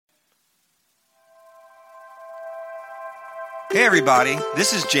Hey everybody,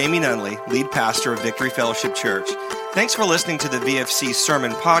 this is Jamie Nunley, lead pastor of Victory Fellowship Church. Thanks for listening to the VFC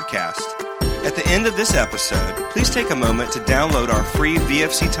Sermon Podcast. At the end of this episode, please take a moment to download our free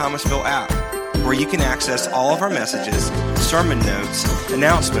VFC Thomasville app, where you can access all of our messages, sermon notes,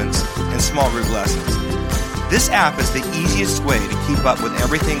 announcements, and small group lessons. This app is the easiest way to keep up with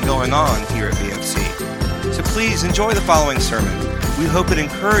everything going on here at VFC. So please enjoy the following sermon. We hope it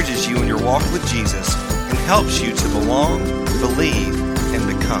encourages you in your walk with Jesus and helps you to belong, believe,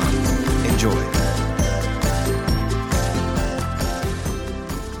 and become. Enjoy.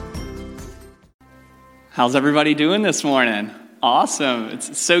 How's everybody doing this morning? Awesome.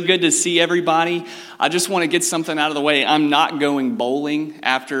 It's so good to see everybody. I just want to get something out of the way. I'm not going bowling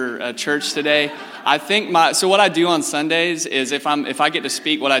after church today. I think so what I do on Sundays is if I get to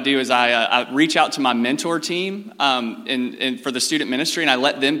speak, what I do is I reach out to my mentor team and for the student ministry, and I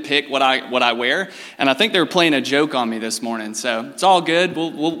let them pick what I wear. And I think they were playing a joke on me this morning, so it's all good.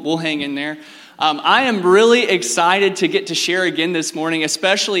 We'll hang in there. I am really excited to get to share again this morning,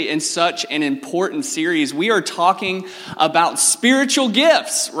 especially in such an important series. We are talking about spiritual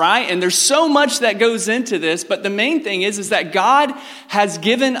gifts, right? And there's so much that goes into this, but the main thing is that God has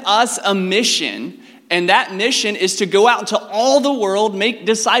given us a mission, and that mission is to go out into all the world, make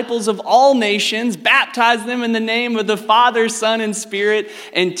disciples of all nations, baptize them in the name of the Father, Son, and Spirit,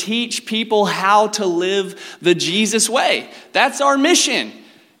 and teach people how to live the Jesus way. That's our mission.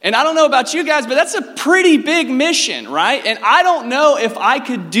 And I don't know about you guys, but that's a pretty big mission, right? And I don't know if I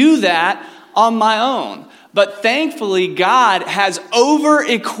could do that on my own. But thankfully, God has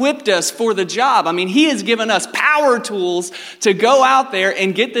over-equipped us for the job. I mean, He has given us power tools to go out there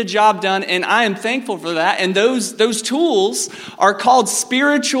and get the job done, and I am thankful for that. And those tools are called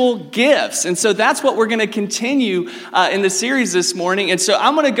spiritual gifts. And so that's what we're going to continue in the series this morning. And so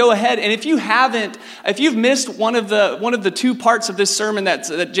I'm going to go ahead, and if you've missed one of the two parts of this sermon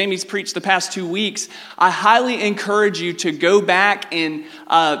that Jamie's preached the past 2 weeks, I highly encourage you to go back and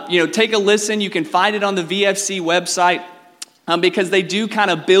take a listen. You can find it on the VFC website because they do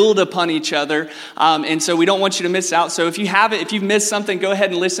kind of build upon each other, and so we don't want you to miss out. So if you've missed something, go ahead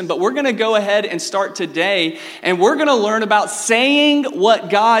and listen. But we're going to go ahead and start today, and we're going to learn about saying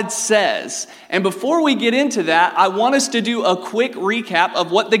what God says. And before we get into that, I want us to do a quick recap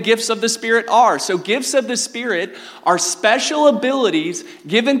of what the gifts of the Spirit are. So gifts of the Spirit are special abilities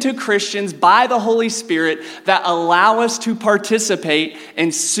given to Christians by the Holy Spirit that allow us to participate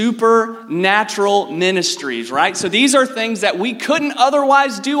in supernatural ministries, right? So these are things that we couldn't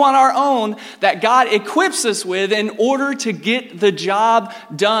otherwise do on our own that God equips us with in order to get the job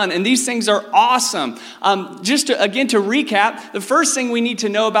done. And these things are awesome. Just to recap, the first thing we need to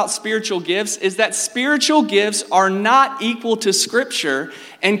know about spiritual gifts is that spiritual gifts are not equal to Scripture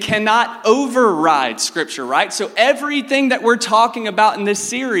and cannot override Scripture, right? So everything that we're talking about in this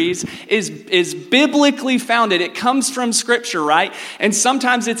series is biblically founded. It comes from Scripture, right? And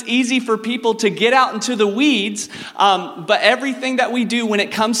sometimes it's easy for people to get out into the weeds, but everything that we do when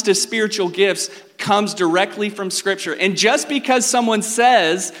it comes to spiritual gifts comes directly from Scripture. And just because someone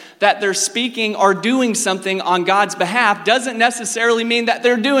says that they're speaking or doing something on God's behalf doesn't necessarily mean that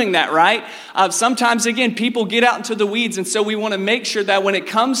they're doing that, right? Sometimes, again, people get out into the weeds, and so we want to make sure that when it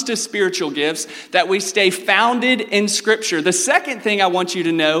comes to spiritual gifts, that we stay founded in Scripture. The second thing I want you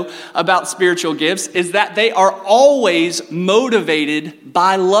to know about spiritual gifts is that they are always motivated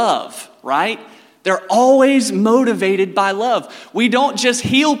by love, right? They're always motivated by love. We don't just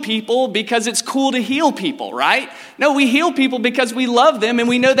heal people because it's cool to heal people, right? No, we heal people because we love them and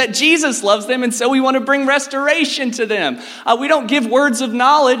we know that Jesus loves them, and so we want to bring restoration to them. We don't give words of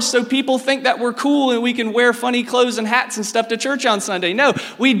knowledge so people think that we're cool and we can wear funny clothes and hats and stuff to church on Sunday. No,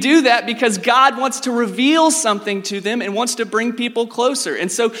 we do that because God wants to reveal something to them and wants to bring people closer.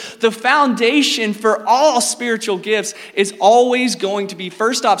 And so the foundation for all spiritual gifts is always going to be,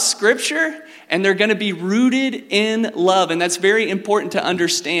 first off, Scripture, and they're going to be rooted in love. And that's very important to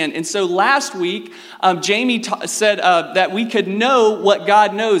understand. And so last week, Jamie said that we could know what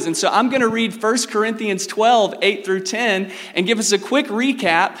God knows. And so I'm going to read 1 Corinthians 12, 8 through 10, and give us a quick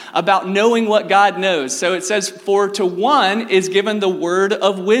recap about knowing what God knows. So it says, "For to one is given the word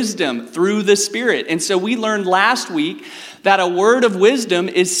of wisdom through the Spirit." And so we learned last week that a word of wisdom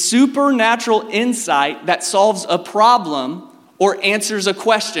is supernatural insight that solves a problem or answers a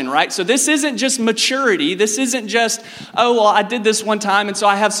question, right? So this isn't just maturity. This isn't just, oh, well, I did this one time, and so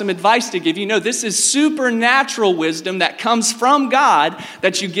I have some advice to give you. No, this is supernatural wisdom that comes from God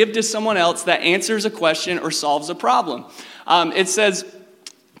that you give to someone else that answers a question or solves a problem. It says,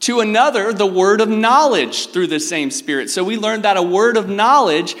 To another, the word of knowledge through the same Spirit. So we learned that a word of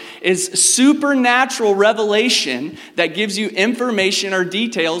knowledge is supernatural revelation that gives you information or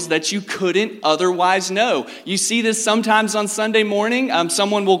details that you couldn't otherwise know. You see this sometimes on Sunday morning.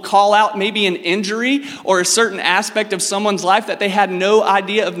 Someone will call out maybe an injury or a certain aspect of someone's life that they had no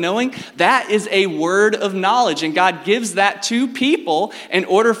idea of knowing. That is a word of knowledge, and God gives that to people in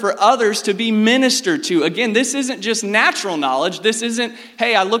order for others to be ministered to. Again, this isn't just natural knowledge. This isn't,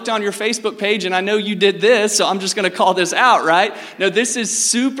 hey, I looked on your Facebook page and I know you did this, so I'm just going to call this out, right? No, this is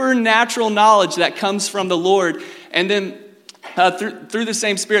supernatural knowledge that comes from the Lord. And then through the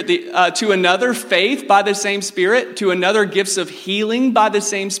same Spirit, to another, faith by the same Spirit, to another, gifts of healing by the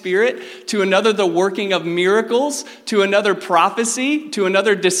same Spirit, to another, the working of miracles, to another, prophecy, to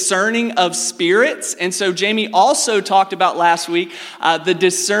another, discerning of spirits. And so Jamie also talked about last week the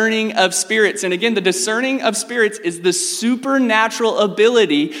discerning of spirits. And again, the discerning of spirits is the supernatural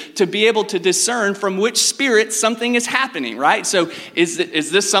ability to be able to discern from which spirit something is happening, right? So is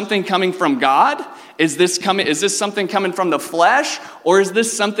this something coming from God? Is this something coming from the flesh, or is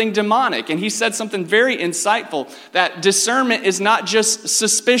this something demonic? And he said something very insightful, that discernment is not just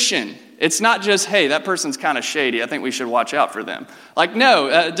suspicion. It's not just, hey, that person's kind of shady, I think we should watch out for them. Like,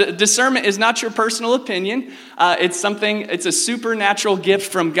 no, discernment is not your personal opinion. It's a supernatural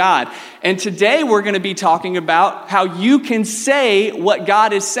gift from God. And today we're going to be talking about how you can say what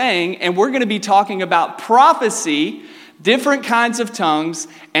God is saying, and we're going to be talking about prophecy, different kinds of tongues,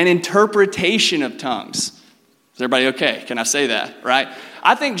 and interpretation of tongues. Is everybody okay? Can I say that, right?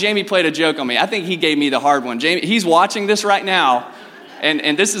 I think Jamie played a joke on me. I think he gave me the hard one. Jamie, he's watching this right now,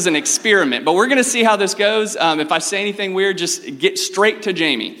 and this is an experiment. But we're going to see how this goes. If I say anything weird, just get straight to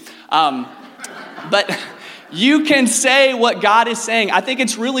Jamie. But you can say what God is saying. I think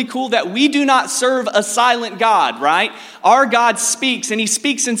it's really cool that we do not serve a silent God, right? Our God speaks, and he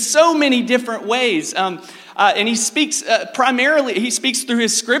speaks in so many different ways. And he speaks primarily, he speaks through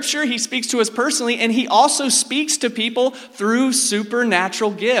his scripture, he speaks to us personally, and he also speaks to people through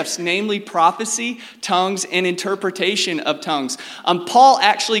supernatural gifts, namely prophecy, tongues, and interpretation of tongues. Paul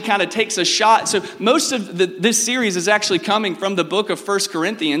actually kind of takes a shot. So most of this series is actually coming from the book of 1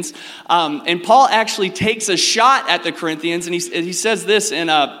 Corinthians. And Paul actually takes a shot at the Corinthians, and he says this in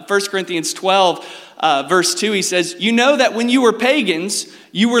 1 Corinthians 12, verse 2, he says, "You know that when you were pagans,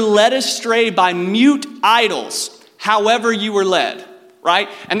 you were led astray by mute idols, however you were led," right?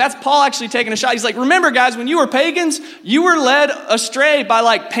 And that's Paul actually taking a shot. He's like, remember guys, when you were pagans, you were led astray by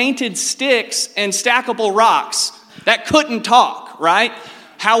like painted sticks and stackable rocks that couldn't talk, right?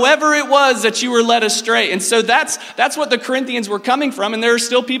 However it was that you were led astray. And so that's what the Corinthians were coming from. And there are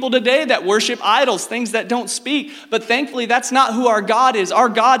still people today that worship idols, things that don't speak. But thankfully, that's not who our God is. Our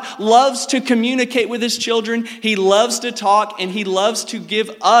God loves to communicate with his children. He loves to talk, and he loves to give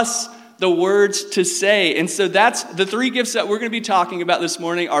us the words to say. And so that's the three gifts that we're going to be talking about this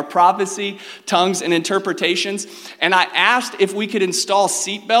morning are prophecy, tongues, and interpretations. And I asked if we could install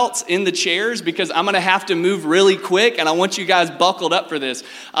seatbelts in the chairs because I'm going to have to move really quick, and I want you guys buckled up for this.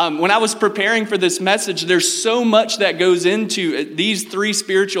 When I was preparing for this message, there's so much that goes into these three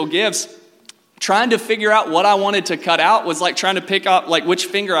spiritual gifts. Trying to figure out what I wanted to cut out was like trying to pick up like which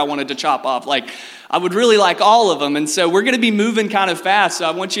finger I wanted to chop off. Like I would really like all of them. And so we're going to be moving kind of fast. So I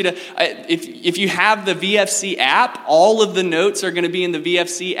want you to, if you have the VFC app, all of the notes are going to be in the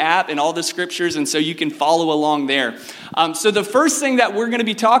VFC app and all the scriptures. And so you can follow along there. So the first thing that we're going to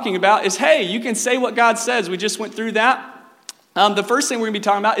be talking about is, hey, you can say what God says. We just went through that. The first thing we're going to be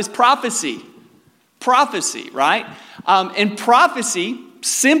talking about is prophecy. Prophecy, right? And prophecy,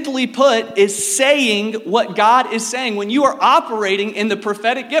 simply put, is saying what God is saying. When you are operating in the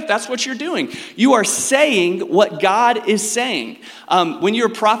prophetic gift, that's what you're doing. You are saying what God is saying. When you're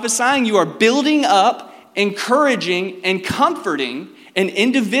prophesying, you are building up, encouraging, and comforting an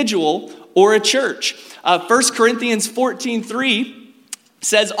individual or a church. 1 Corinthians 14:3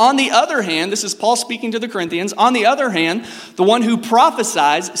 says, on the other hand, this is Paul speaking to the Corinthians, on the other hand, the one who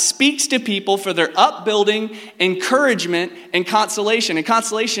prophesies speaks to people for their upbuilding, encouragement, and consolation. And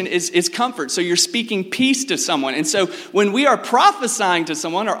consolation is comfort. So you're speaking peace to someone. And so when we are prophesying to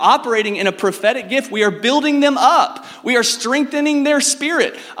someone or operating in a prophetic gift, we are building them up. We are strengthening their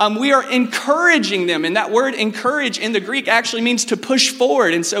spirit. We are encouraging them. And that word encourage in the Greek actually means to push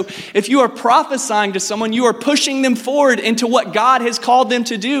forward. And so if you are prophesying to someone, you are pushing them forward into what God has called them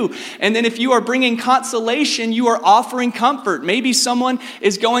to do. And then if you are bringing consolation, you are offering comfort. Maybe someone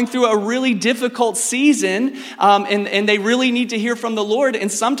is going through a really difficult season and they really need to hear from the Lord.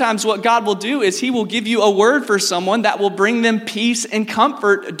 And sometimes what God will do is he will give you a word for someone that will bring them peace and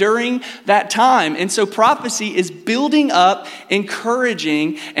comfort during that time. And so prophecy is building up,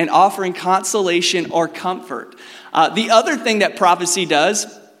 encouraging, and offering consolation or comfort. The other thing that prophecy does,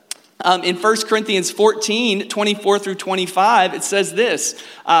 in 1 Corinthians 14, 24 through 25, it says this,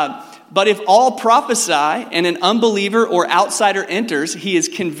 but if all prophesy and an unbeliever or outsider enters, he is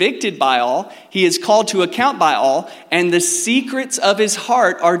convicted by all, he is called to account by all, and the secrets of his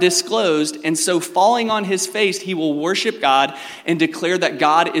heart are disclosed. And so falling on his face, he will worship God and declare that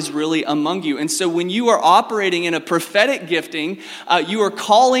God is really among you. And so when you are operating in a prophetic gifting, you are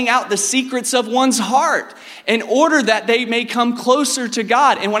calling out the secrets of one's heart in order that they may come closer to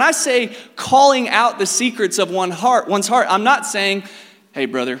God. And when I say calling out the secrets of one's heart, I'm not saying, hey,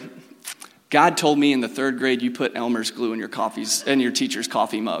 brother, God told me in the 3rd grade you put Elmer's glue in your teacher's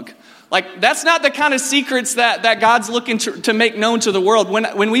coffee mug. Like, that's not the kind of secrets that God's looking to make known to the world.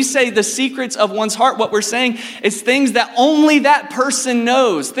 When we say the secrets of one's heart, what we're saying is things that only that person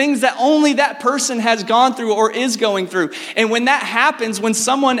knows, things that only that person has gone through or is going through. And when that happens, when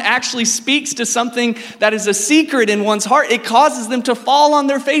someone actually speaks to something that is a secret in one's heart, it causes them to fall on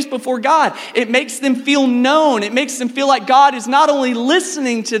their face before God. It makes them feel known. It makes them feel like God is not only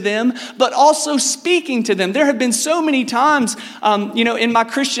listening to them, but also speaking to them. There have been so many times, in my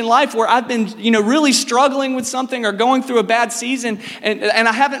Christian life where I've been, really struggling with something or going through a bad season, and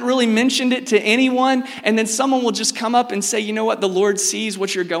I haven't really mentioned it to anyone, and then someone will just come up and say, you know what, the Lord sees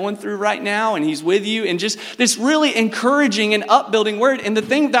what you're going through right now, and he's with you, and just this really encouraging and upbuilding word. And the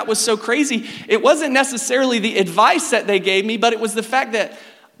thing that was so crazy, it wasn't necessarily the advice that they gave me, but it was the fact that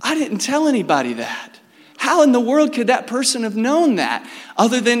I didn't tell anybody that. How in the world could that person have known that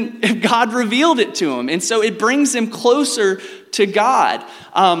other than if God revealed it to him? And so it brings him closer to God.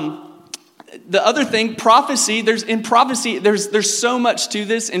 The other thing, prophecy, there's so much to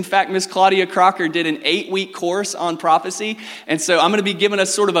this. In fact, Miss Claudia Crocker did an 8-week course on prophecy. And so I'm going to be giving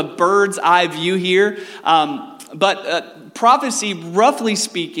us sort of a bird's eye view here. But prophecy, roughly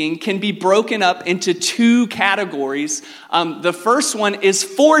speaking, can be broken up into 2 categories. The first one is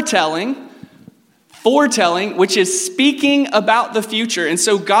foretelling, which is speaking about the future. And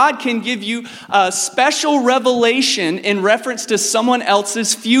so God can give you a special revelation in reference to someone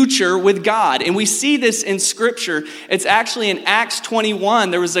else's future with God. And we see this in Scripture. It's actually in Acts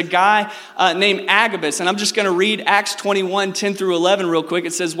 21. There was a guy named Agabus. And I'm just going to read Acts 21, 10 through 11 real quick.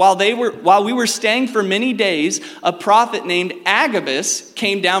 It says, while we were staying for many days, a prophet named Agabus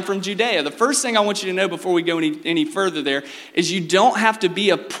came down from Judea. The first thing I want you to know before we go any further there is you don't have to be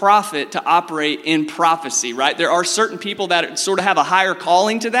a prophet to operate in prophecy, right? There are certain people that sort of have a higher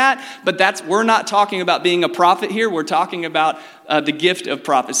calling to that, but we're not talking about being a prophet here. We're talking about the gift of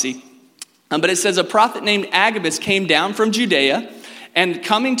prophecy. But it says a prophet named Agabus came down from Judea, and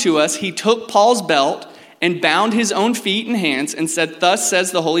coming to us, he took Paul's belt and bound his own feet and hands and said, "Thus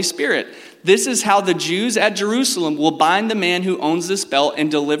says the Holy Spirit, this is how the Jews at Jerusalem will bind the man who owns this belt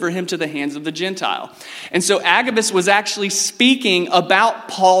and deliver him to the hands of the Gentile." And so Agabus was actually speaking about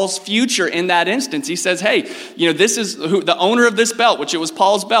Paul's future in that instance. He says, hey, this is the owner of this belt, which it was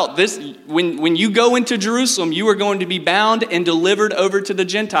Paul's belt. When you go into Jerusalem, you are going to be bound and delivered over to the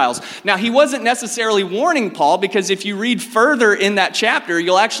Gentiles. Now, he wasn't necessarily warning Paul, because if you read further in that chapter,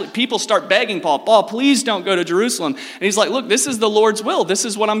 people start begging Paul, please don't go to Jerusalem. And he's like, look, this is the Lord's will. This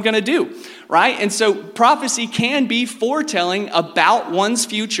is what I'm going to do. Right? And so prophecy can be foretelling about one's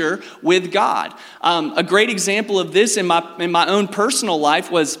future with God. A great example of this in my own personal life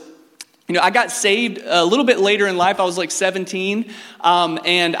was, I got saved a little bit later in life. I was like 17,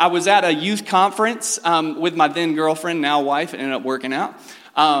 and I was at a youth conference with my then girlfriend, now wife. It ended up working out.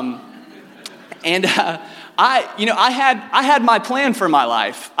 I had my plan for my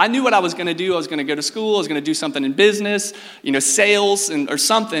life. I knew what I was going to do. I was going to go to school. I was going to do something in business, sales or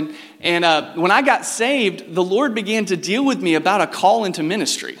something. And when I got saved, the Lord began to deal with me about a call into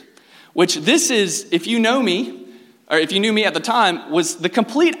ministry, which this is, if you know me, or if you knew me at the time, was the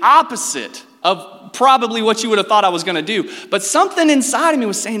complete opposite of probably what you would have thought I was going to do. But something inside of me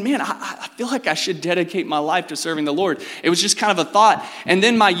was saying, man, I feel like I should dedicate my life to serving the Lord. It was just kind of a thought. And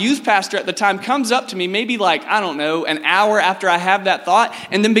then my youth pastor at the time comes up to me, maybe an hour after I have that thought,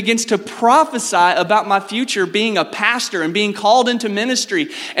 and then begins to prophesy about my future being a pastor and being called into ministry.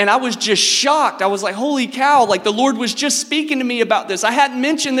 And I was just shocked. I was like, holy cow, the Lord was just speaking to me about this. I hadn't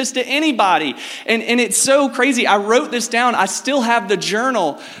mentioned this to anybody. And it's so crazy. I wrote this down. I still have the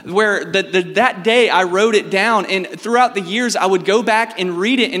journal where that day day I wrote it down, and throughout the years I would go back and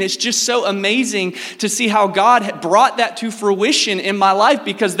read it, and it's just so amazing to see how God had brought that to fruition in my life,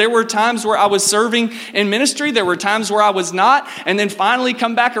 because there were times where I was serving in ministry, there were times where I was not, and then finally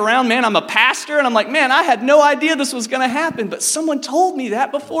come back around, man, I'm a pastor, and I'm like, man, I had no idea this was going to happen, but someone told me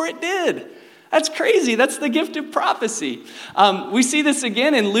that before it did. That's crazy. That's the gift of prophecy. We see this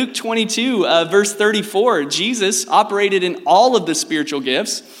again in Luke 22, verse 34. Jesus operated in all of the spiritual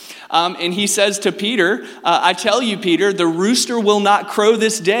gifts. And he says to Peter, I tell you, Peter, the rooster will not crow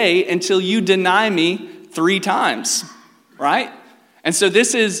this day until you deny me 3 times. Right? And so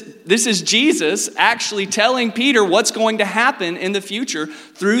this is Jesus actually telling Peter what's going to happen in the future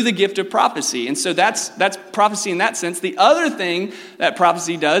through the gift of prophecy. And so that's prophecy in that sense. The other thing that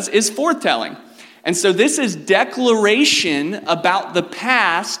prophecy does is foretelling. And so this is declaration about the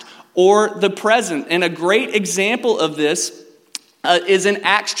past or the present. And a great example of this is in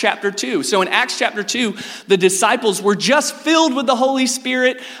Acts chapter 2. So in Acts chapter 2, the disciples were just filled with the Holy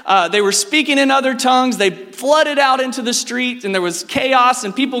Spirit. They were speaking in other tongues. They flooded out into the street, and there was chaos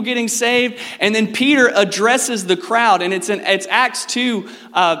and people getting saved. And then Peter addresses the crowd, and it's Acts 2.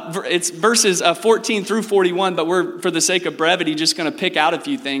 It's verses 14 through 41, but we're, for the sake of brevity, just going to pick out a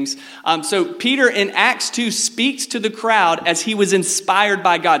few things. So Peter in Acts 2 speaks to the crowd as he was inspired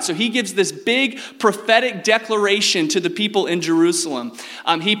by God. So he gives this big prophetic declaration to the people in Jerusalem.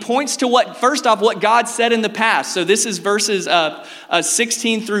 He points to what God said in the past. So this is verses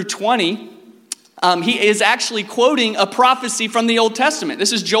 16 through 20. He is actually quoting a prophecy from the Old Testament.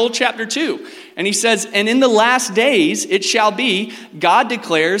 This is Joel chapter 2. And he says, and in the last days it shall be, God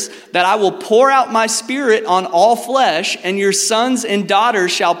declares, that I will pour out my spirit on all flesh, and your sons and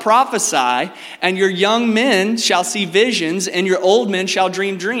daughters shall prophesy, and your young men shall see visions, and your old men shall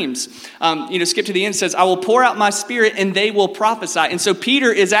dream dreams. Skip to the end, it says, I will pour out my spirit, and they will prophesy. And so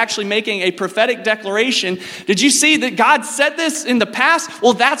Peter is actually making a prophetic declaration. Did you see that God said this in the past?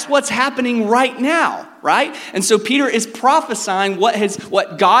 Well, that's what's happening right now. Right? And so Peter is prophesying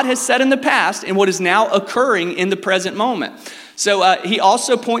what God has said in the past and what is now occurring in the present moment. So he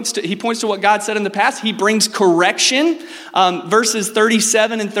also points to what God said in the past. He brings correction. Verses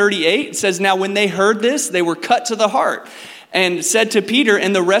 37 and 38 it says, now when they heard this, they were cut to the heart and said to Peter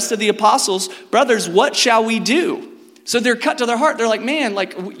and the rest of the apostles, brothers, what shall we do? So they're cut to their heart. They're like, man,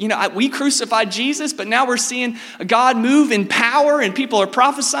 we crucified Jesus, but now we're seeing God move in power and people are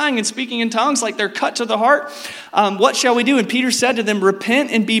prophesying and speaking in tongues, like they're cut to the heart. What shall we do? And Peter said to them, repent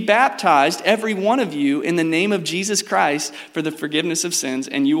and be baptized, every one of you, in the name of Jesus Christ for the forgiveness of sins,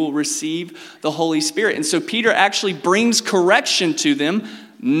 and you will receive the Holy Spirit. And so Peter actually brings correction to them,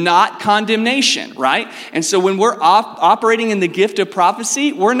 not condemnation, right? And so when we're operating in the gift of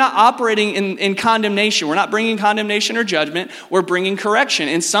prophecy, we're not operating in condemnation. We're not bringing condemnation or judgment. We're bringing correction.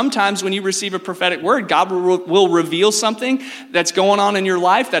 And sometimes when you receive a prophetic word, God will reveal something that's going on in your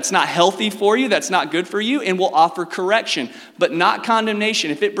life that's not healthy for you, that's not good for you, and will offer correction, but not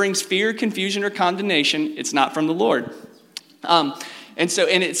condemnation. If it brings fear, confusion, or condemnation, it's not from the Lord. And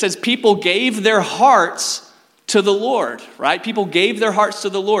it says people gave their hearts to the Lord, right? People gave their hearts to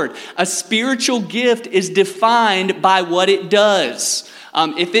the Lord. A spiritual gift is defined by what it does.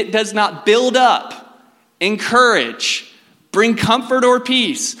 If it does not build up, encourage, bring comfort or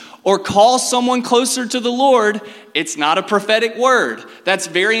peace, or call someone closer to the Lord, it's not a prophetic word. That's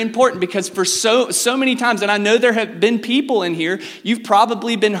very important because for so many times, and I know there have been people in here, you've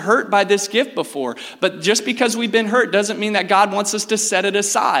probably been hurt by this gift before. But just because we've been hurt doesn't mean that God wants us to set it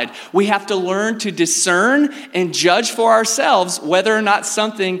aside. We have to learn to discern and judge for ourselves whether or not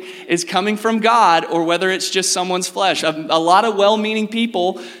something is coming from God or whether it's just someone's flesh. A lot of well-meaning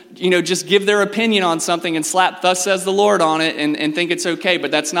people, just give their opinion on something and slap "Thus says the Lord" on it and think it's okay, but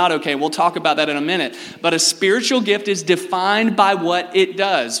that's not okay. We'll talk about that in a minute. But a spiritual gift is defined by what it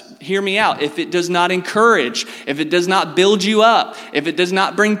does. Hear me out. If it does not encourage, if it does not build you up, if it does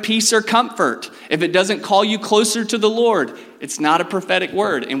not bring peace or comfort, if it doesn't call you closer to the Lord, it's not a prophetic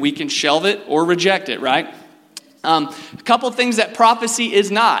word, and we can shelve it or reject it, right? A couple of things that prophecy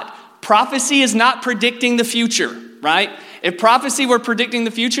is not. Prophecy is not predicting the future, right? If prophecy were predicting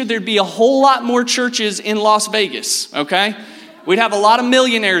the future, there'd be a whole lot more churches in Las Vegas, okay? We'd have a lot of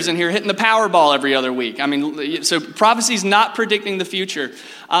millionaires in here hitting the Powerball every other week. So prophecy is not predicting the future.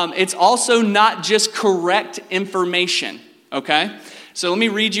 It's also not just correct information, okay? So let me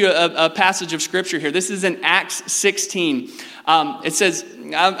read you a passage of scripture here. This is in Acts 16. It says,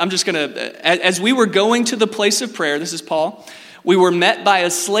 as we were going to the place of prayer, this is Paul, we were met by a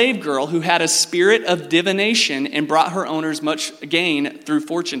slave girl who had a spirit of divination and brought her owners much gain through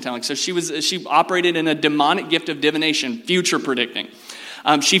fortune telling. So she operated in a demonic gift of divination, future predicting.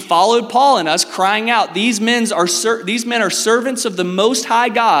 She followed Paul and us, crying out, these men are servants of the Most High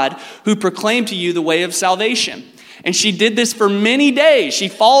God who proclaim to you the way of salvation. And she did this for many days. She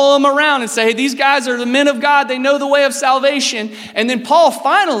followed them around and said, hey, these guys are the men of God. They know the way of salvation. And then Paul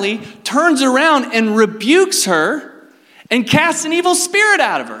finally turns around and rebukes her and casts an evil spirit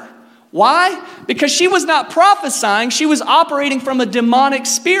out of her. Why? Because she was not prophesying. She was operating from a demonic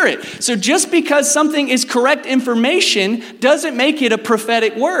spirit. So just because something is correct information doesn't make it a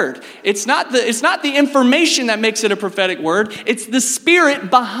prophetic word. It's not the information that makes it a prophetic word. It's the spirit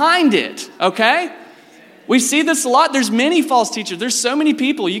behind it, okay? We see this a lot. There's many false teachers. There's so many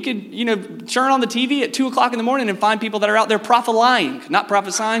people. You could, turn on the TV at 2 o'clock in the morning and find people that are out there prophesying. Not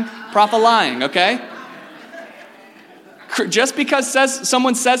prophesying, prophesying, okay? Just because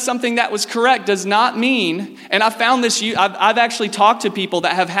someone says something that was correct does not mean, and I found this, I've actually talked to people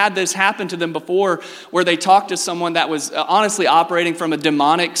that have had this happen to them before, where they talked to someone that was honestly operating from a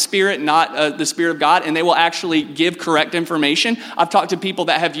demonic spirit, not the Spirit of God, and they will actually give correct information. I've talked to people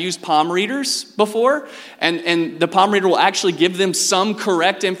that have used palm readers before, and the palm reader will actually give them some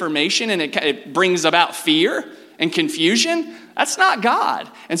correct information, and it brings about fear and confusion. That's not God.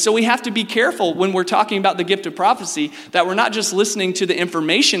 And so we have to be careful when we're talking about the gift of prophecy that we're not just listening to the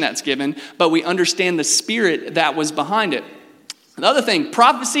information that's given, but we understand the spirit that was behind it. Another thing,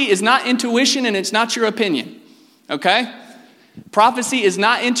 prophecy is not intuition and it's not your opinion. Okay? Prophecy is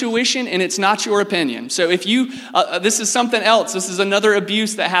not intuition and it's not your opinion. So if you, this is something else. This is another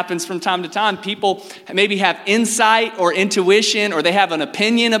abuse that happens from time to time. People maybe have insight or intuition, or they have an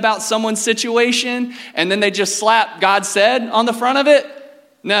opinion about someone's situation, and then they just slap God said on the front of it.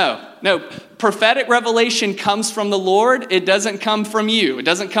 No. Prophetic revelation comes from the Lord. It doesn't come from you. It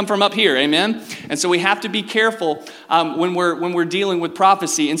doesn't come from up here. Amen. And so we have to be careful when we're dealing with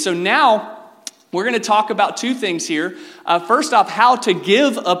prophecy. And so now, we're going to talk about two things here. First off, how to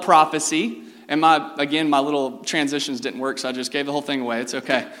give a prophecy. And my little transitions didn't work, so I just gave the whole thing away. It's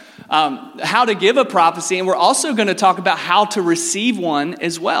okay. How to give a prophecy. And we're also going to talk about how to receive one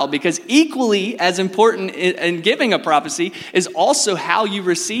as well. Because equally as important in giving a prophecy is also how you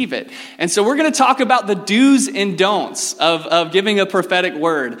receive it. And so we're going to talk about the do's and don'ts of giving a prophetic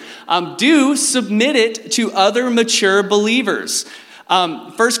word. Do submit it to other mature believers.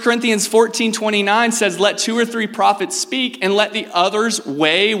 1 Corinthians 14:29 says, let 2 or 3 prophets speak and let the others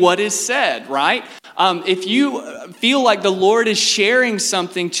weigh what is said, right? If you feel like the Lord is sharing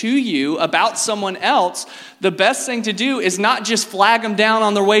something to you about someone else, the best thing to do is not just flag them down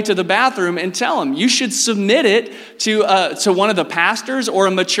on their way to the bathroom and tell them. You should submit it to one of the pastors or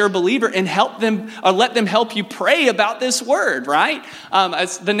a mature believer and help them, or let them help you pray about this word, right?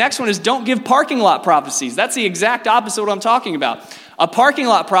 The next one is don't give parking lot prophecies. That's the exact opposite of what I'm talking about. A parking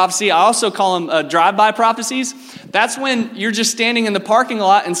lot prophecy, I also call them drive-by prophecies. That's when you're just standing in the parking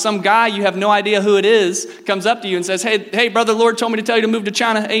lot and some guy, you have no idea who it is, comes up to you and says, hey, brother, Lord told me to tell you to move to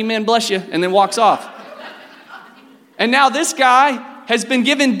China. Amen, bless you, and then walks off. And now this guy has been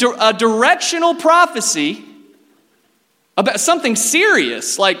given a directional prophecy about something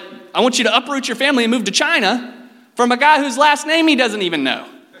serious, like I want you to uproot your family and move to China, from a guy whose last name he doesn't even know,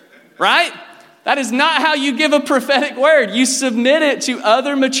 right? That is not how you give a prophetic word. You submit it to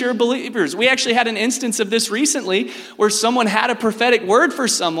other mature believers. We actually had an instance of this recently where someone had a prophetic word for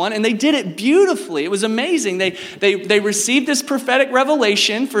someone and they did it beautifully. It was amazing. They received this prophetic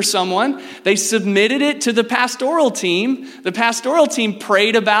revelation for someone. They submitted it to the pastoral team. The pastoral team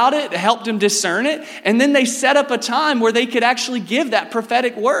prayed about it, helped them discern it, and then they set up a time where they could actually give that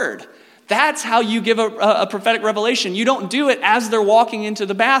prophetic word. That's how you give a prophetic revelation. You don't do it as they're walking into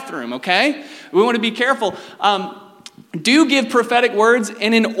the bathroom, okay? We want to be careful. Do give prophetic words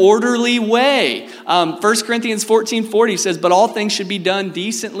in an orderly way. 1 Corinthians 14:40 says, but all things should be done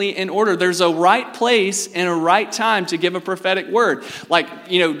decently in order. There's a right place and a right time to give a prophetic word. Like,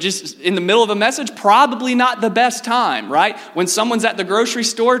 just in the middle of a message, probably not the best time, right? When someone's at the grocery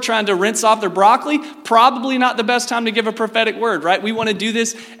store trying to rinse off their broccoli, probably not the best time to give a prophetic word, right? We want to do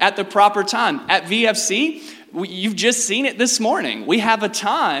this at the proper time. At VFC, you've just seen it this morning. We've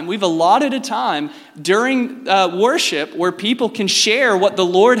allotted a time during worship where people can share what the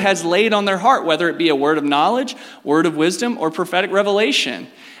Lord has laid on their heart, whether it be a word of knowledge, word of wisdom, or prophetic revelation.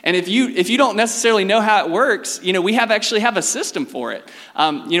 And if you don't necessarily know how it works, we actually have a system for it.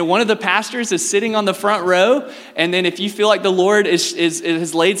 One of the pastors is sitting on the front row, and then if you feel like the Lord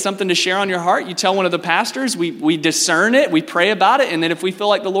has laid something to share on your heart, you tell one of the pastors, we discern it, we pray about it, and then if we feel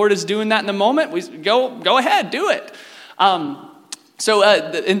like the Lord is doing that in the moment, we go ahead, do it. So,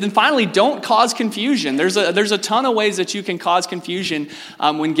 and then finally, don't cause confusion. There's a ton of ways that you can cause confusion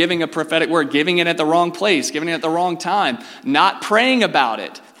when giving a prophetic word, giving it at the wrong place, giving it at the wrong time, not praying about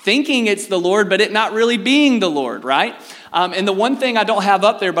it, thinking it's the Lord, but it not really being the Lord, right? And the one thing I don't have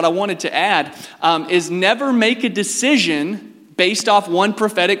up there, but I wanted to add, is never make a decision based off one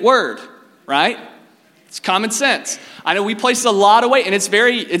prophetic word, right? It's common sense. I know we place a lot of weight, and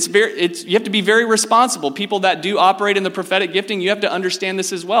you have to be very responsible. People that do operate in the prophetic gifting, you have to understand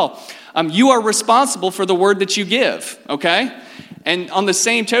this as well. You are responsible for the word that you give, okay? And on the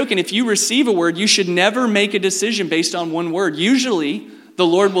same token, if you receive a word, you should never make a decision based on one word. Usually, the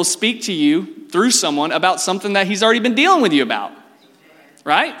Lord will speak to you through someone about something that he's already been dealing with you about,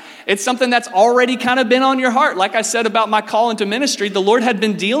 right? It's something that's already kind of been on your heart. Like I said about my call into ministry, the Lord had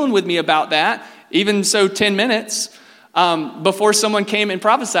been dealing with me about that, even so 10 minutes before someone came and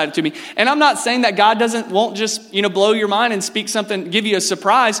prophesied to me. And I'm not saying that God won't just, blow your mind and speak something, give you a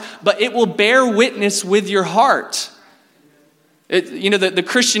surprise, but it will bear witness with your heart. The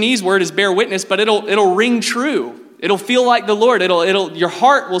Christianese word is bear witness, but it'll ring true. It'll feel like the Lord. Your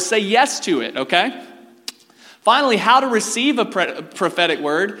heart will say yes to it, okay? Finally, how to receive a prophetic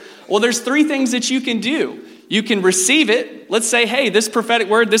word. Well, there's 3 things that you can do. You can receive it. Let's say, hey, this prophetic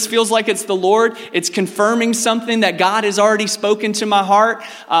word, this feels like it's the Lord. It's confirming something that God has already spoken to my heart.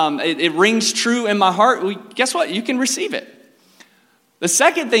 It rings true in my heart. Well, guess what? You can receive it. The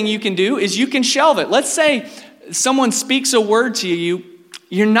second thing you can do is you can shelve it. Let's say someone speaks a word to you.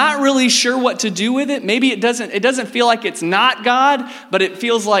 You're not really sure what to do with it. Maybe it doesn't feel like it's not God, but it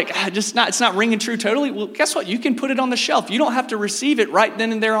feels like it's not ringing true totally. Well, guess what? You can put it on the shelf. You don't have to receive it right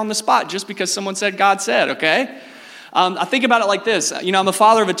then and there on the spot just because someone said God said, okay? I think about it like this. I'm a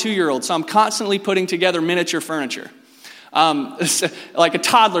father of a 2-year-old, so I'm constantly putting together miniature furniture. Like a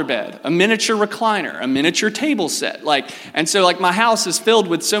toddler bed, a miniature recliner, a miniature table set. And so my house is filled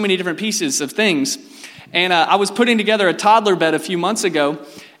with so many different pieces of things. And I was putting together a toddler bed a few months ago,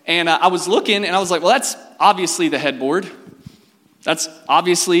 and I was looking, and I was like, well, that's obviously the headboard. That's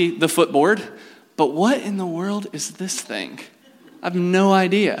obviously the footboard. But what in the world is this thing? I have no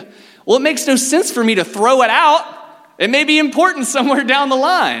idea. Well, it makes no sense for me to throw it out. It may be important somewhere down the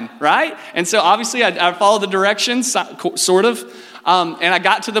line, right? And so obviously I followed the directions, sort of, and I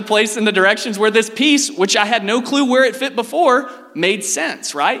got to the place in the directions where this piece, which I had no clue where it fit before, made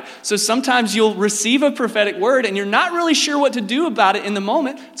sense, right? So sometimes you'll receive a prophetic word and you're not really sure what to do about it in the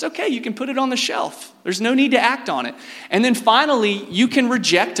moment. It's okay, you can put it on the shelf. There's no need to act on it. And then finally, you can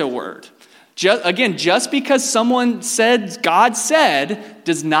reject a word. Just because someone said God said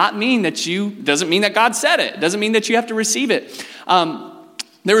doesn't mean that God said it. It doesn't mean that you have to receive it.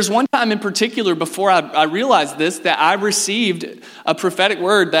 There was one time in particular before I realized this, that I received a prophetic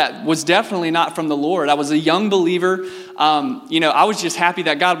word that was definitely not from the Lord. I was a young believer. I was just happy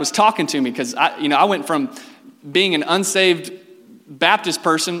that God was talking to me because I went from being an unsaved Baptist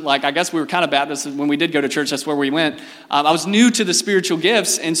person, I guess we were kind of Baptist when we did go to church, that's where we went. I was new to the spiritual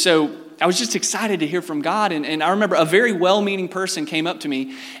gifts, and so I was just excited to hear from God. And I remember a very well-meaning person came up to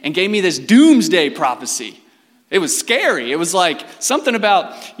me and gave me this doomsday prophecy. It was scary. It was like something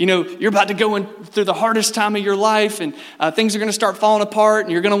about, you're about to go through the hardest time of your life and things are going to start falling apart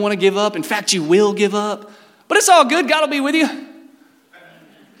and you're going to want to give up. In fact, you will give up. But it's all good. God will be with you. And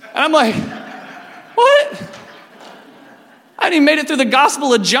I'm like, what? I hadn't even made it through the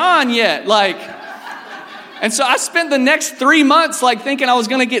Gospel of John yet. And so I spent the next 3 months thinking I was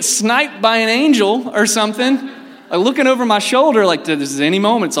going to get sniped by an angel or something. Looking over my shoulder this is any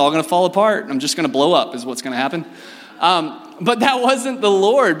moment, it's all going to fall apart. I'm just going to blow up is what's going to happen. But that wasn't the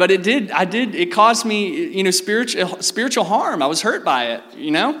Lord. But it caused me, spiritual harm. I was hurt by it,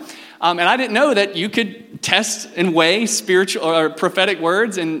 and I didn't know that you could test and weigh spiritual or prophetic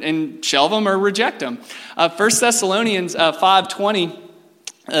words and shelve them or reject them. 1 Thessalonians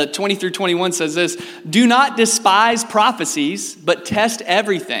 5:20, 20 through 21 says this: do not despise prophecies, but test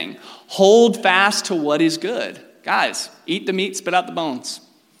everything. Hold fast to what is good. Guys, eat the meat, spit out the bones.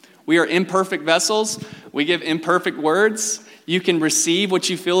 We are imperfect vessels. We give imperfect words. You can receive what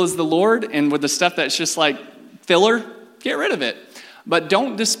you feel is the Lord, and with the stuff that's just filler, get rid of it. But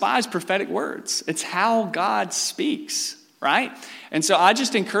don't despise prophetic words. It's how God speaks, right? And so I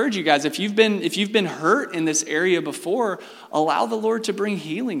just encourage you guys, if you've been hurt in this area before, allow the Lord to bring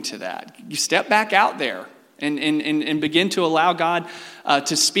healing to that. You step back out there. And begin to allow God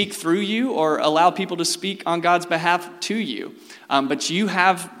to speak through you or allow people to speak on God's behalf to you. But you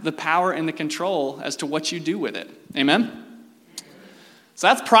have the power and the control as to what you do with it. Amen? So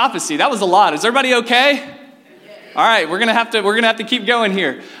that's prophecy. That was a lot. Is everybody okay? All right, we're gonna have to keep going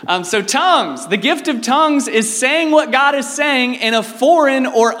here. So tongues, the gift of tongues is saying what God is saying in a foreign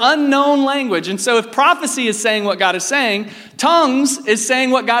or unknown language. And so if prophecy is saying what God is saying, tongues is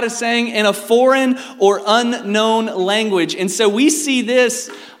saying what God is saying in a foreign or unknown language. And so we see this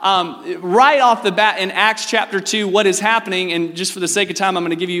right off the bat in Acts chapter 2, what is happening. And just for the sake of time, I'm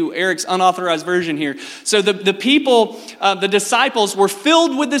going to give you Eric's unauthorized version here. So the people, the disciples were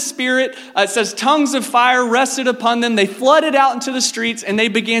filled with the Spirit. It says tongues of fire rested upon them. They flooded out into the streets and they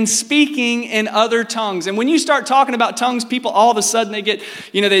began speaking in other tongues. And when you start talking about tongues, people all of a sudden they get,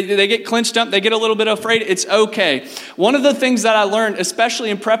 they get clenched up. They get a little bit afraid. It's okay. One of the things that I learned,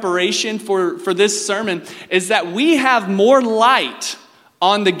 especially in preparation for this sermon, is that we have more light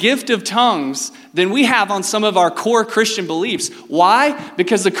on the gift of tongues than we have on some of our core Christian beliefs. Why?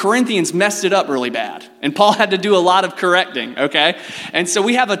 Because the Corinthians messed it up really bad. And Paul had to do a lot of correcting, okay? And so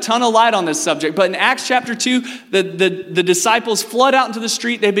we have a ton of light on this subject. But in Acts chapter 2, the disciples flood out into the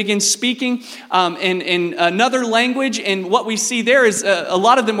street. They begin speaking in another language. And what we see there is a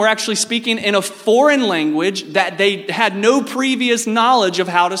lot of them were actually speaking in a foreign language that they had no previous knowledge of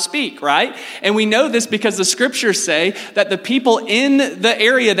how to speak, right? And we know this because the scriptures say that the people in the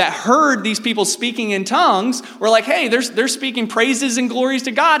area that heard these people speaking in tongues were like, hey, they're speaking praises and glories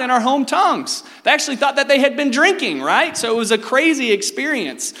to God in our home tongues. They actually thought that they had been drinking, right? So it was a crazy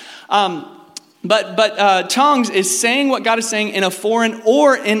experience. But tongues is saying what God is saying in a foreign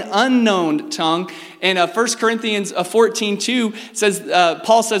or an unknown tongue. And 1 Corinthians 14:2 says,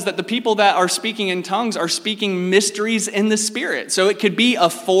 Paul says that the people that are speaking in tongues are speaking mysteries in the Spirit. So it could be a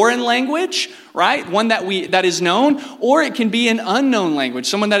foreign language, right? One that is known, or it can be an unknown language,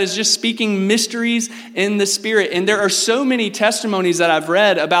 someone that is just speaking mysteries in the Spirit. And there are so many testimonies that I've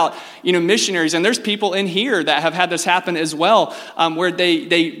read about, missionaries, and there's people in here that have had this happen as well, where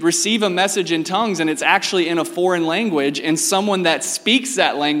they receive a message in tongues and it's actually in a foreign language, and someone that speaks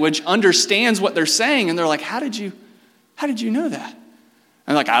that language understands what they're saying, and they're like, how did you know that?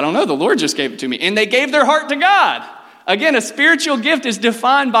 I'm like, I don't know, the Lord just gave it to me. And they gave their heart to God. Again, a spiritual gift is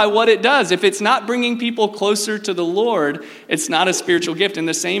defined by what it does. If it's not bringing people closer to the Lord, it's not a spiritual gift. And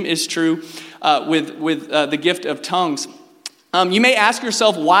the same is true with the gift of tongues. You may ask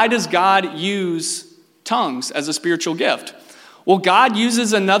yourself, why does God use tongues as a spiritual gift? Well, God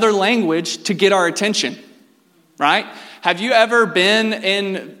uses another language to get our attention, right? Have you ever been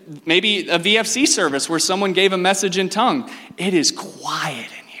in maybe a VFC service where someone gave a message in tongue? It is quiet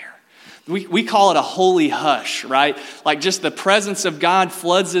in here. We call it a holy hush, right? Like just the presence of God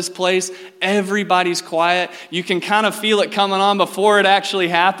floods this place. Everybody's quiet. You can kind of feel it coming on before it actually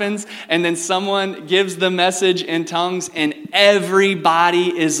happens. And then someone gives the message in tongues and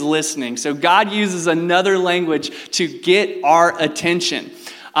everybody is listening. So God uses another language to get our attention.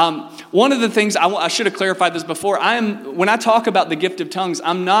 One of the things, I should have clarified this before, when I talk about the gift of tongues,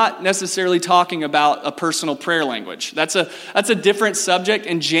 I'm not necessarily talking about a personal prayer language. That's a different subject,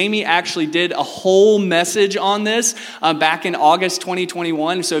 and Jamie actually did a whole message on this back in August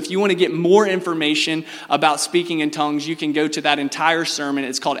 2021. So if you want to get more information about speaking in tongues, you can go to that entire sermon.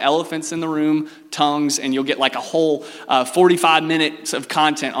 It's called Elephants in the Room, Tongues, and you'll get like a whole 45 minutes of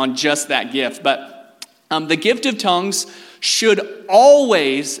content on just that gift. But the gift of tongues should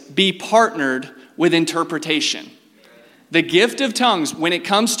always be partnered with interpretation. The gift of tongues, when it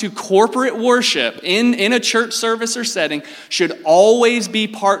comes to corporate worship in a church service or setting, should always be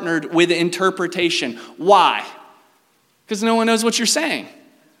partnered with interpretation. Why? Because no one knows what you're saying.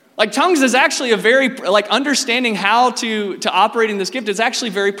 Like tongues is actually a very, understanding how to operate in this gift is actually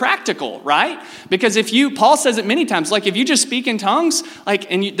very practical, right? Because Paul says it many times, if you just speak in tongues,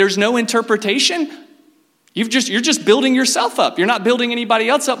 and there's no interpretation, you're just building yourself up. You're not building anybody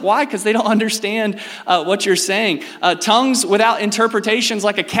else up. Why? Because they don't understand what you're saying. Tongues without interpretations,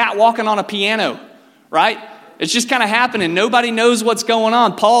 like a cat walking on a piano, right? It's just kind of happening. Nobody knows what's going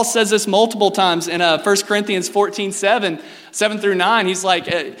on. Paul says this multiple times in 1 Corinthians 14:7 through 9. He's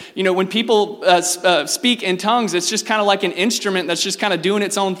like, when people speak in tongues, it's just kind of like an instrument that's just kind of doing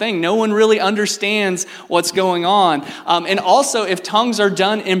its own thing. No one really understands what's going on. And also, if tongues are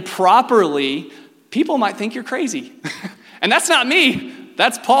done improperly, people might think you're crazy. And that's not me.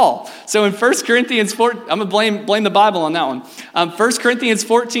 That's Paul. So in 1 Corinthians 4, I'm going to blame the Bible on that one. 1 Corinthians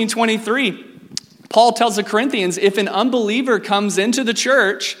 14:23, Paul tells the Corinthians, if an unbeliever comes into the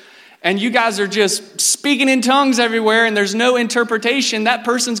church and you guys are just speaking in tongues everywhere and there's no interpretation, that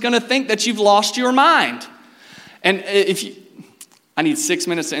person's going to think that you've lost your mind. And I need 6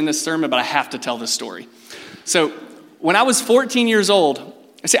 minutes to end this sermon, but I have to tell this story. So when I was 14 years old,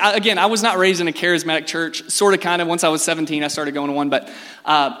 See, I was not raised in a charismatic church, sort of, kind of. Once I was 17, I started going to one. But,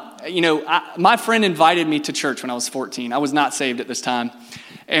 my friend invited me to church when I was 14. I was not saved at this time.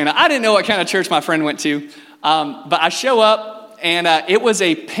 And I didn't know what kind of church my friend went to. But I show up, and it was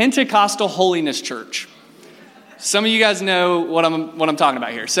a Pentecostal holiness church. Some of you guys know what I'm talking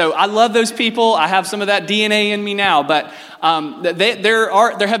about here. So I love those people. I have some of that DNA in me now. But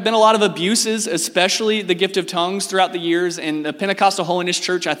there have been a lot of abuses, especially the gift of tongues throughout the years. And the Pentecostal Holiness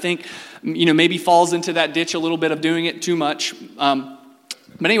Church, I think, maybe falls into that ditch a little bit of doing it too much.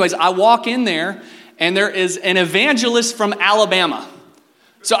 But anyways, I walk in there, and there is an evangelist from Alabama.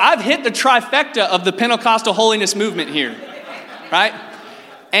 So I've hit the trifecta of the Pentecostal holiness movement here, right?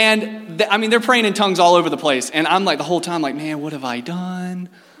 And they're praying in tongues all over the place. And I'm like, the whole time, like, man, what have I done?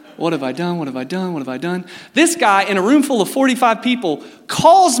 What have I done? What have I done? What have I done? This guy in a room full of 45 people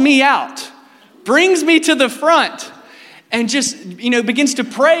calls me out, brings me to the front, and just, begins to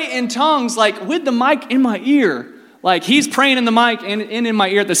pray in tongues, like with the mic in my ear. Like he's praying in the mic and in my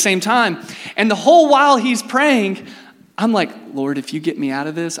ear at the same time. And the whole while he's praying, I'm like, Lord, if you get me out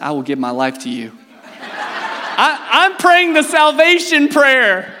of this, I will give my life to you. I'm praying the salvation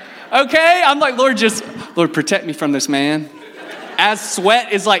prayer, okay? I'm like, Lord, protect me from this man. As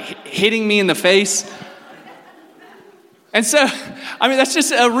sweat is like hitting me in the face. And so, that's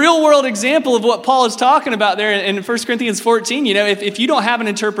just a real world example of what Paul is talking about there in 1 Corinthians 14. If you don't have an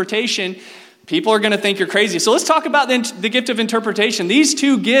interpretation, people are going to think you're crazy. So let's talk about the gift of interpretation. These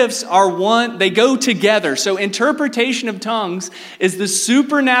two gifts are one, they go together. So interpretation of tongues is the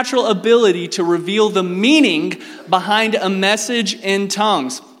supernatural ability to reveal the meaning behind a message in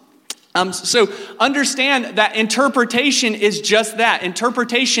tongues. So understand that interpretation is just that.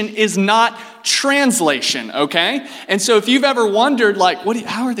 Interpretation is not translation, okay? And so if you've ever wondered, like,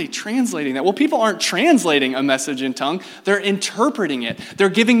 how are they translating that? Well, people aren't translating a message in tongue. They're interpreting it. They're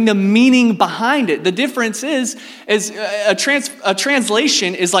giving the meaning behind it. The difference is a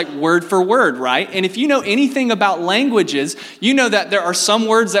translation is like word for word, right? And if you know anything about languages, you know that there are some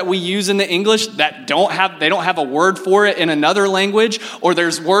words that we use in the English that don't have a word for it in another language, or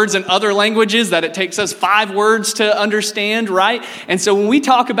there's words in other languages that it takes us 5 words to understand, right? And so when we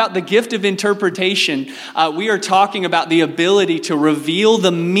talk about the gift of interpretation, we are talking about the ability to reveal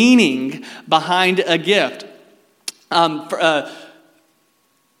the meaning behind a gift. 1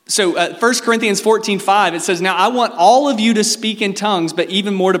 Corinthians 14:5, it says, "Now I want all of you to speak in tongues, but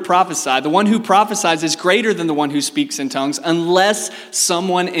even more to prophesy. The one who prophesies is greater than the one who speaks in tongues, unless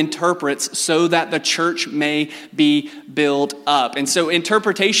someone interprets, so that the church may be built up." And so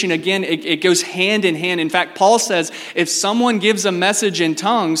interpretation, again, it goes hand in hand. In fact, Paul says, if someone gives a message in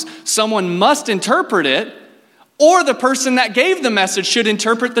tongues, someone must interpret it, or the person that gave the message should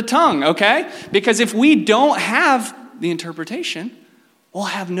interpret the tongue, okay? Because if we don't have the interpretation, we'll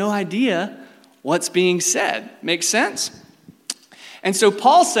have no idea what's being said. Makes sense? And so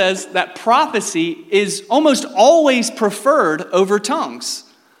Paul says that prophecy is almost always preferred over tongues,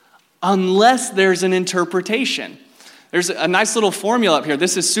 unless there's an interpretation. There's a nice little formula up here.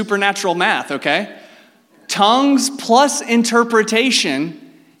 This is supernatural math, okay? Tongues plus interpretation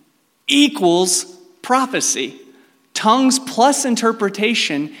equals prophecy. Tongues plus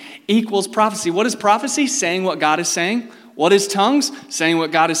interpretation equals prophecy. What is prophecy? Saying what God is saying. What is tongues? Saying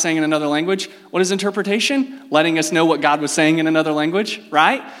what God is saying in another language. What is interpretation? Letting us know what God was saying in another language,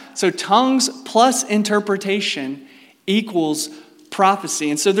 right? So tongues plus interpretation equals prophecy.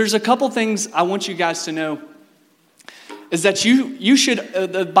 And so there's a couple things I want you guys to know. Is that you should,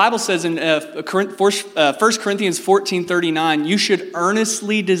 the Bible says in 1 Corinthians 14:39, you should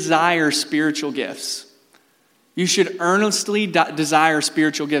earnestly desire spiritual gifts. You should earnestly desire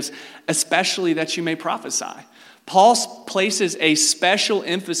spiritual gifts, especially that you may prophesy. Paul places a special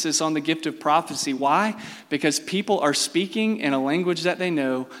emphasis on the gift of prophecy. Why? Because people are speaking in a language that they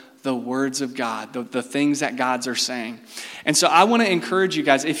know, the words of God, the things that God's are saying. And so I want to encourage you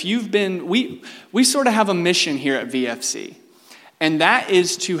guys, if you've been, we sort of have a mission here at VFC, and that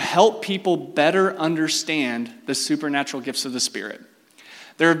is to help people better understand the supernatural gifts of the Spirit.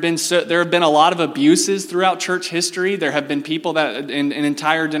 There have been a lot of abuses throughout church history. There have been people that in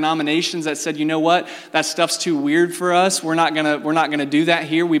entire denominations that said, you know what, that stuff's too weird for us. We're not gonna do that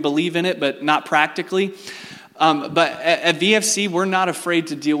here. We believe in it, but not practically. But at VFC, we're not afraid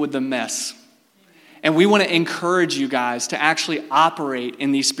to deal with the mess. And we want to encourage you guys to actually operate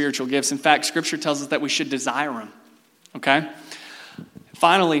in these spiritual gifts. In fact, Scripture tells us that we should desire them. Okay?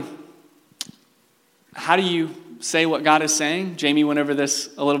 Finally, how do you say what God is saying? Jamie went over this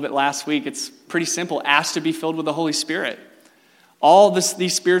a little bit last week. It's pretty simple. Ask to be filled with the Holy Spirit. All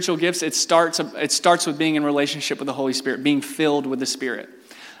these spiritual gifts, it starts with being in relationship with the Holy Spirit, being filled with the Spirit.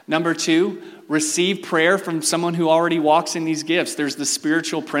 Number 2, receive prayer from someone who already walks in these gifts. There's the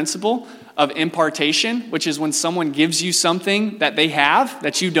spiritual principle of impartation, which is when someone gives you something that they have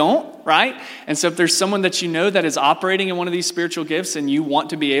that you don't, right? And so if there's someone that you know that is operating in one of these spiritual gifts and you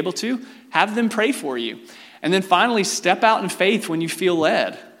want to be able to, have them pray for you. And then finally, step out in faith when you feel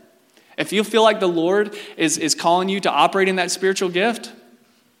led. If you feel like the Lord is calling you to operate in that spiritual gift,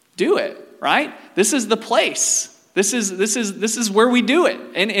 do it, right? This is the place. This is where we do it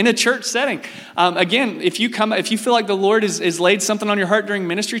in a church setting. Again, if you feel like the Lord is laid something on your heart during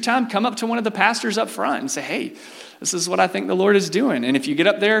ministry time, come up to one of the pastors up front and say, hey, this is what I think the Lord is doing. And if you get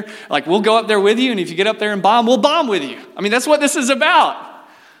up there, like we'll go up there with you. And if you get up there and bomb, we'll bomb with you. I mean, that's what this is about.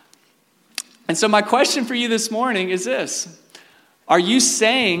 And so my question for you this morning is this. Are you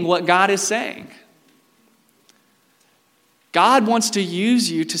saying what God is saying? God wants to use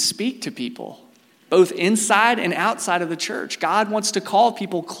you to speak to people, both inside and outside of the church. God wants to call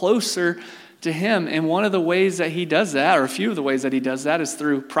people closer to him. And one of the ways that he does that, or a few of the ways that he does that, is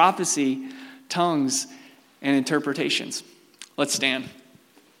through prophecy, tongues, and interpretations. Let's stand.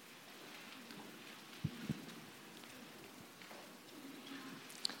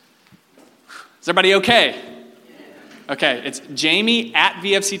 Is everybody okay? Okay, it's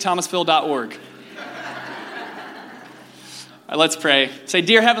jamie@vfcthomasville.org. All right, let's pray. Say,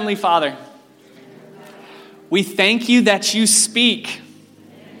 Dear Heavenly Father, we thank you that you speak.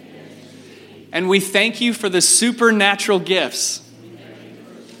 And we thank you for the supernatural gifts.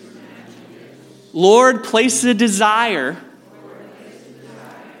 Lord, place a desire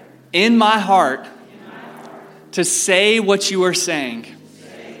in my heart to say what you are saying.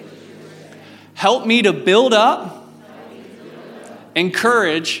 Help me to build up,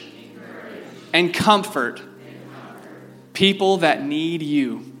 encourage, and comfort people that need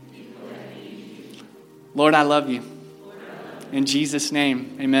you. Lord, I love you. In Jesus'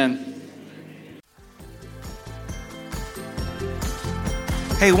 name, amen.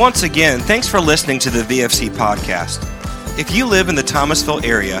 Hey, once again, thanks for listening to the VFC podcast. If you live in the Thomasville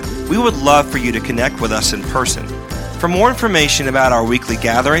area, we would love for you to connect with us in person. For more information about our weekly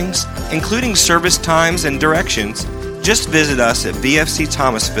gatherings, including service times and directions, just visit us at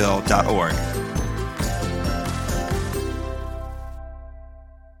vfcthomasville.org.